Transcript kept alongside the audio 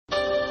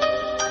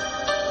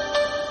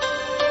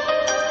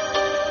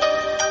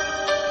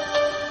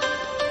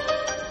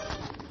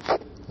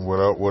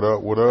What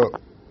up? What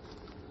up?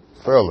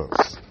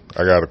 Fellas,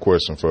 I got a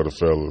question for the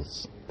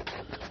fellas.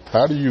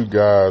 How do you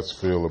guys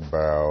feel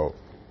about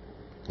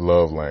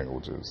love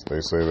languages? They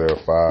say there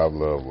are 5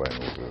 love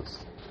languages.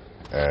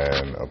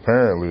 And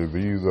apparently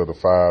these are the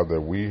 5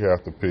 that we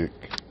have to pick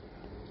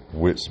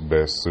which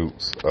best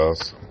suits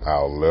us,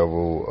 our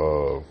level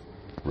of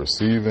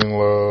receiving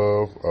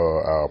love,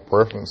 our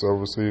preference of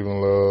receiving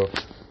love.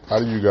 How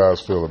do you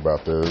guys feel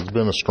about that? There's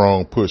been a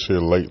strong push here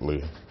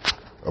lately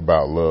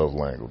about love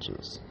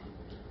languages.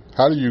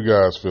 How do you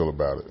guys feel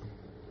about it?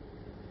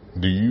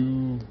 Do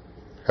you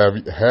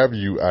have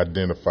you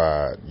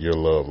identified your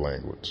love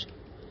language?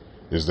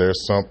 Is there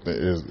something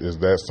is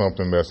that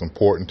something that's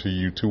important to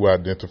you to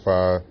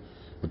identify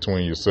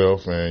between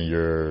yourself and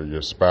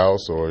your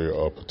spouse or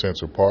your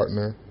potential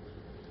partner?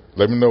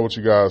 Let me know what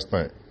you guys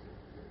think.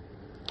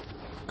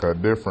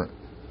 Cut different.